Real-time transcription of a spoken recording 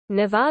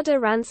Nevada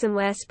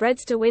ransomware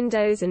spreads to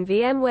Windows and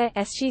VMware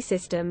ESXi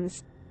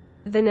systems.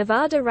 The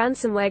Nevada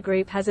ransomware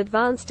group has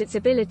advanced its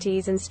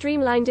abilities and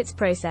streamlined its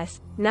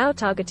process, now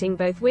targeting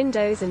both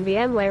Windows and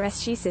VMware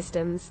ESXi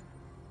systems.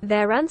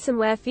 Their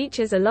ransomware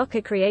features a locker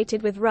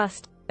created with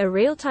Rust, a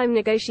real-time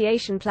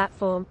negotiation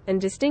platform, and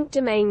distinct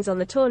domains on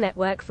the Tor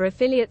network for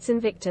affiliates and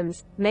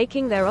victims,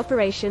 making their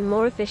operation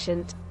more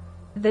efficient.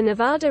 The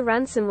Nevada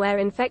ransomware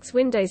infects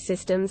Windows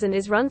systems and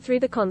is run through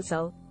the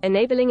console,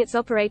 enabling its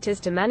operators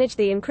to manage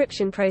the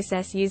encryption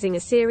process using a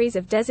series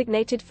of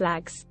designated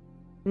flags.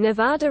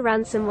 Nevada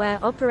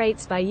ransomware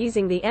operates by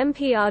using the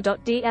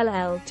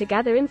mpr.dll to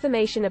gather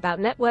information about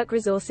network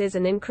resources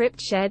and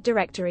encrypt shared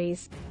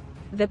directories.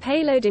 The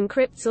payload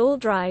encrypts all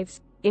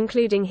drives,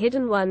 including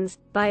hidden ones,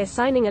 by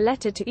assigning a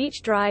letter to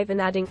each drive and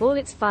adding all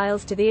its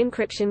files to the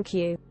encryption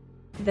queue.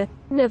 The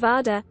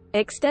Nevada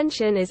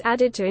extension is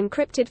added to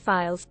encrypted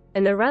files,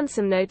 and a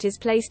ransom note is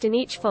placed in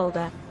each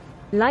folder.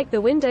 Like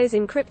the Windows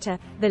encryptor,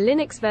 the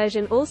Linux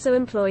version also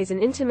employs an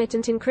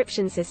intermittent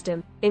encryption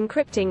system,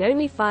 encrypting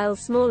only files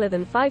smaller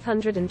than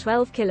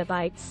 512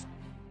 kilobytes.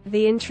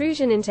 The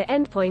intrusion into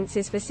endpoints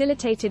is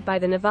facilitated by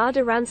the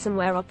Nevada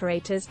ransomware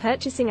operators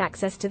purchasing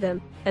access to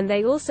them, and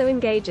they also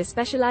engage a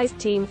specialized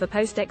team for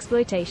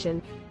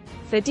post-exploitation.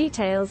 For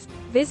details,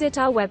 visit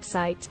our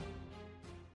website.